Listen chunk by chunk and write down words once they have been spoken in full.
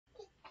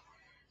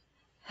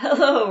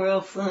Hello,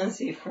 Real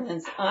Fluency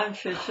Friends. I'm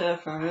Trisha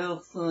from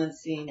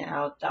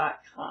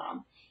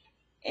realfluencynow.com.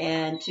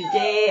 And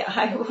today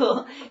I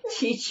will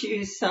teach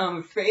you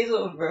some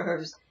phrasal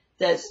verbs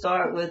that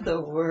start with the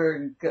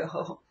word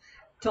go.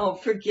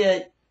 Don't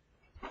forget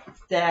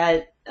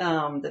that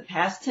the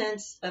past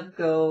tense of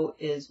go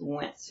is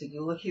went. So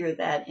you will hear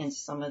that in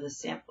some of the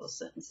sample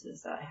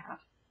sentences that I have.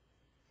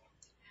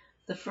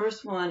 The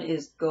first one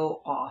is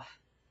go off.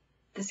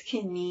 This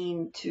can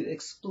mean to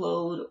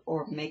explode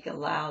or make a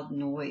loud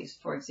noise.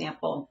 For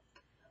example,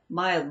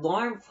 my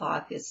alarm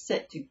clock is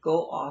set to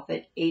go off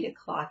at 8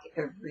 o'clock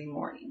every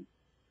morning.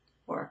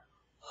 Or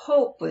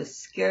Hope was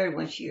scared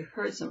when she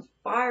heard some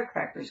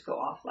firecrackers go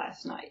off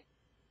last night.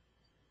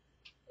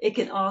 It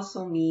can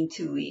also mean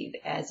to leave,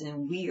 as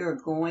in we are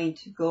going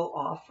to go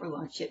off for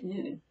lunch at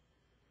noon.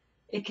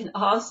 It can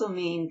also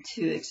mean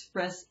to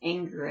express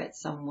anger at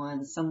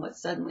someone somewhat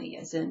suddenly,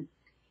 as in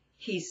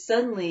he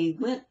suddenly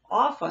went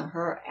off on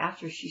her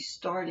after she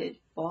started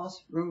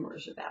false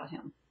rumors about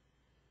him.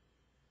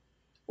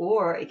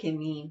 Or it can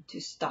mean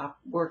to stop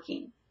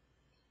working,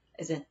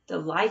 as in the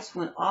lights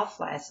went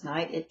off last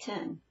night at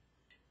 10.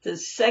 The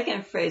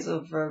second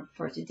phrasal verb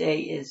for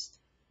today is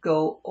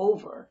go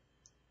over.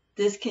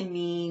 This can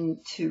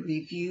mean to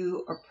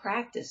review or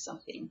practice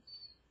something,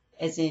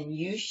 as in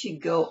you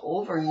should go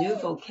over new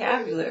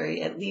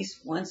vocabulary at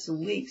least once a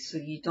week so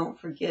you don't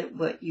forget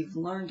what you've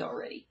learned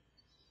already.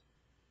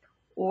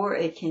 Or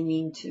it can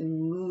mean to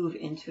move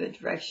into a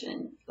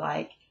direction,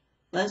 like,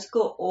 let's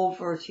go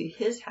over to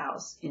his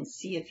house and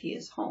see if he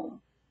is home.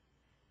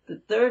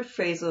 The third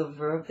phrasal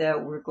verb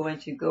that we're going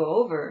to go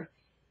over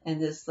in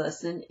this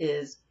lesson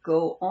is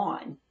go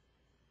on.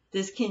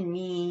 This can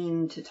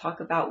mean to talk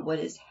about what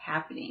is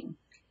happening,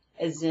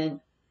 as in,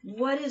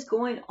 what is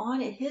going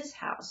on at his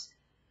house?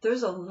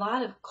 There's a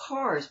lot of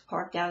cars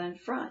parked out in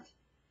front.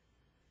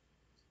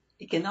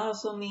 It can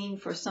also mean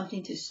for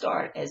something to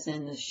start, as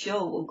in the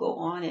show will go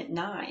on at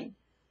 9,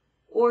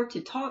 or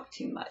to talk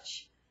too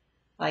much.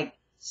 Like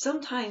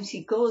sometimes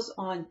he goes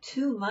on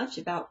too much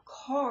about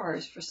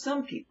cars for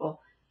some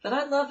people, but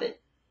I love it.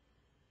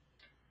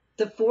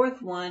 The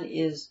fourth one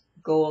is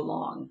go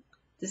along.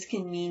 This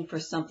can mean for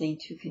something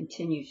to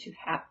continue to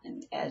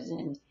happen, as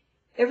in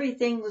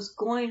everything was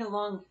going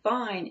along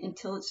fine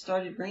until it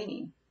started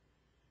raining.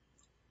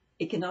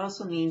 It can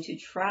also mean to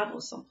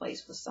travel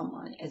someplace with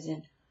someone, as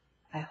in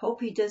I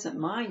hope he doesn't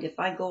mind if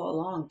I go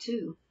along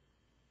too.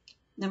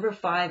 Number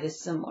 5 is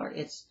similar.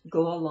 It's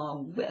go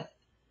along with,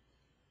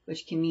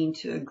 which can mean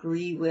to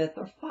agree with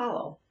or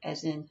follow,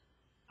 as in,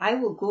 I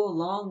will go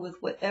along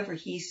with whatever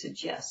he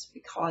suggests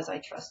because I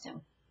trust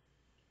him.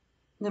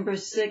 Number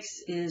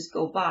 6 is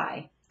go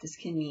by. This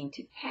can mean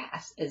to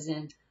pass, as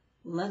in,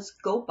 let's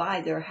go by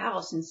their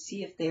house and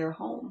see if they are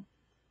home.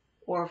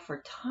 Or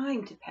for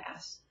time to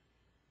pass,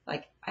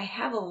 like, I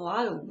have a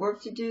lot of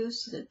work to do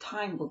so the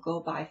time will go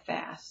by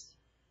fast.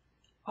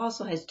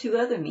 Also has 2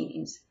 other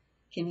meanings.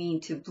 Can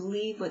mean to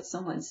believe what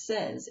someone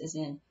says, as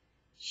in,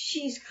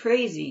 she's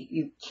crazy,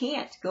 you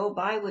can't go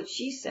by what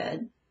she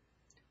said.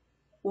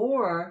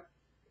 Or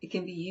it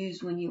can be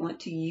used when you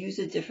want to use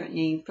a different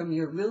name from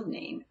your real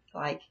name,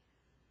 like,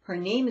 her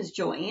name is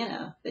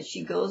Joanna, but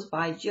she goes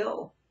by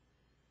Joe.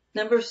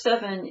 Number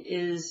 7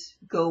 is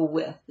go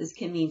with. This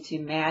can mean to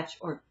match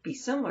or be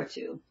similar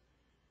to.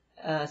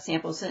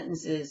 Sample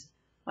sentence is,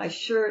 my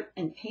shirt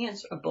and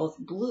pants are both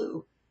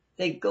blue.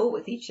 They go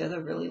with each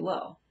other really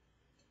well.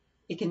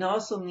 It can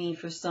also mean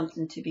for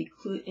something to be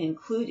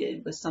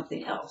included with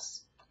something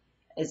else,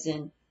 as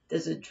in,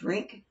 does a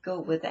drink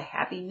go with a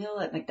Happy Meal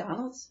at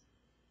McDonald's?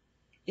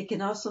 It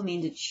can also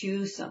mean to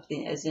choose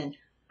something, as in,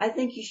 I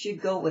think you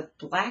should go with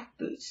black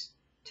boots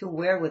to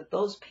wear with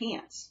those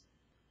pants.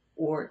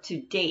 Or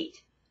to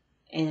date,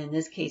 and in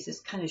this case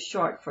it's kind of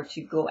short for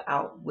to go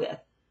out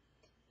with,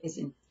 as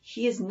in,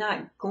 he is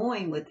not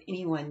going with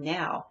anyone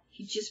now.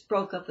 He just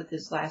broke up with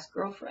his last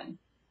girlfriend.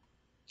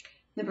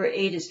 Number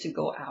 8 is to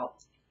go out.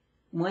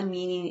 One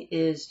meaning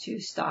is to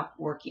stop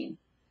working.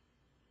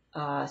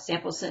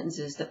 Sample sentence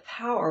is, the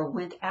power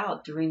went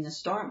out during the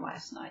storm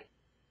last night.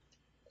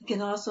 It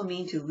can also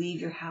mean to leave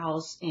your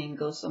house and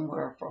go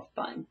somewhere for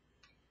fun.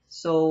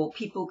 So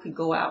people could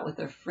go out with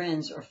their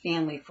friends or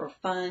family for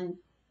fun,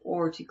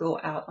 or to go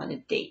out on a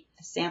date.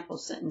 A sample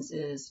sentence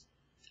is,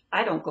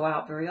 I don't go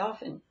out very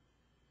often.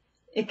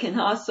 It can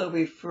also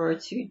refer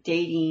to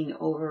dating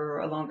over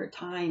a longer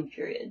time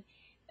period,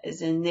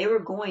 as in they were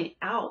going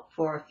out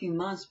for a few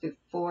months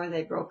before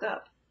they broke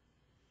up.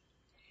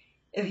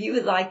 If you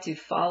would like to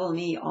follow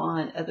me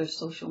on other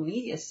social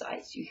media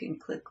sites, you can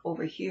click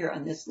over here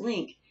on this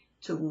link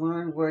to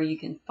learn where you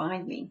can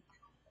find me.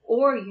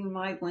 Or you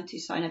might want to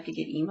sign up to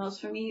get emails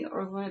from me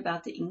or learn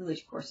about the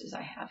English courses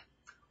I have.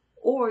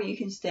 Or you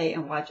can stay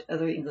and watch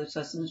other English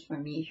lessons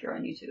from me here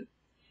on YouTube.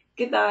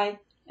 Goodbye,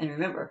 and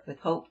remember, with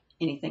hope,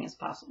 anything is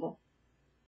possible.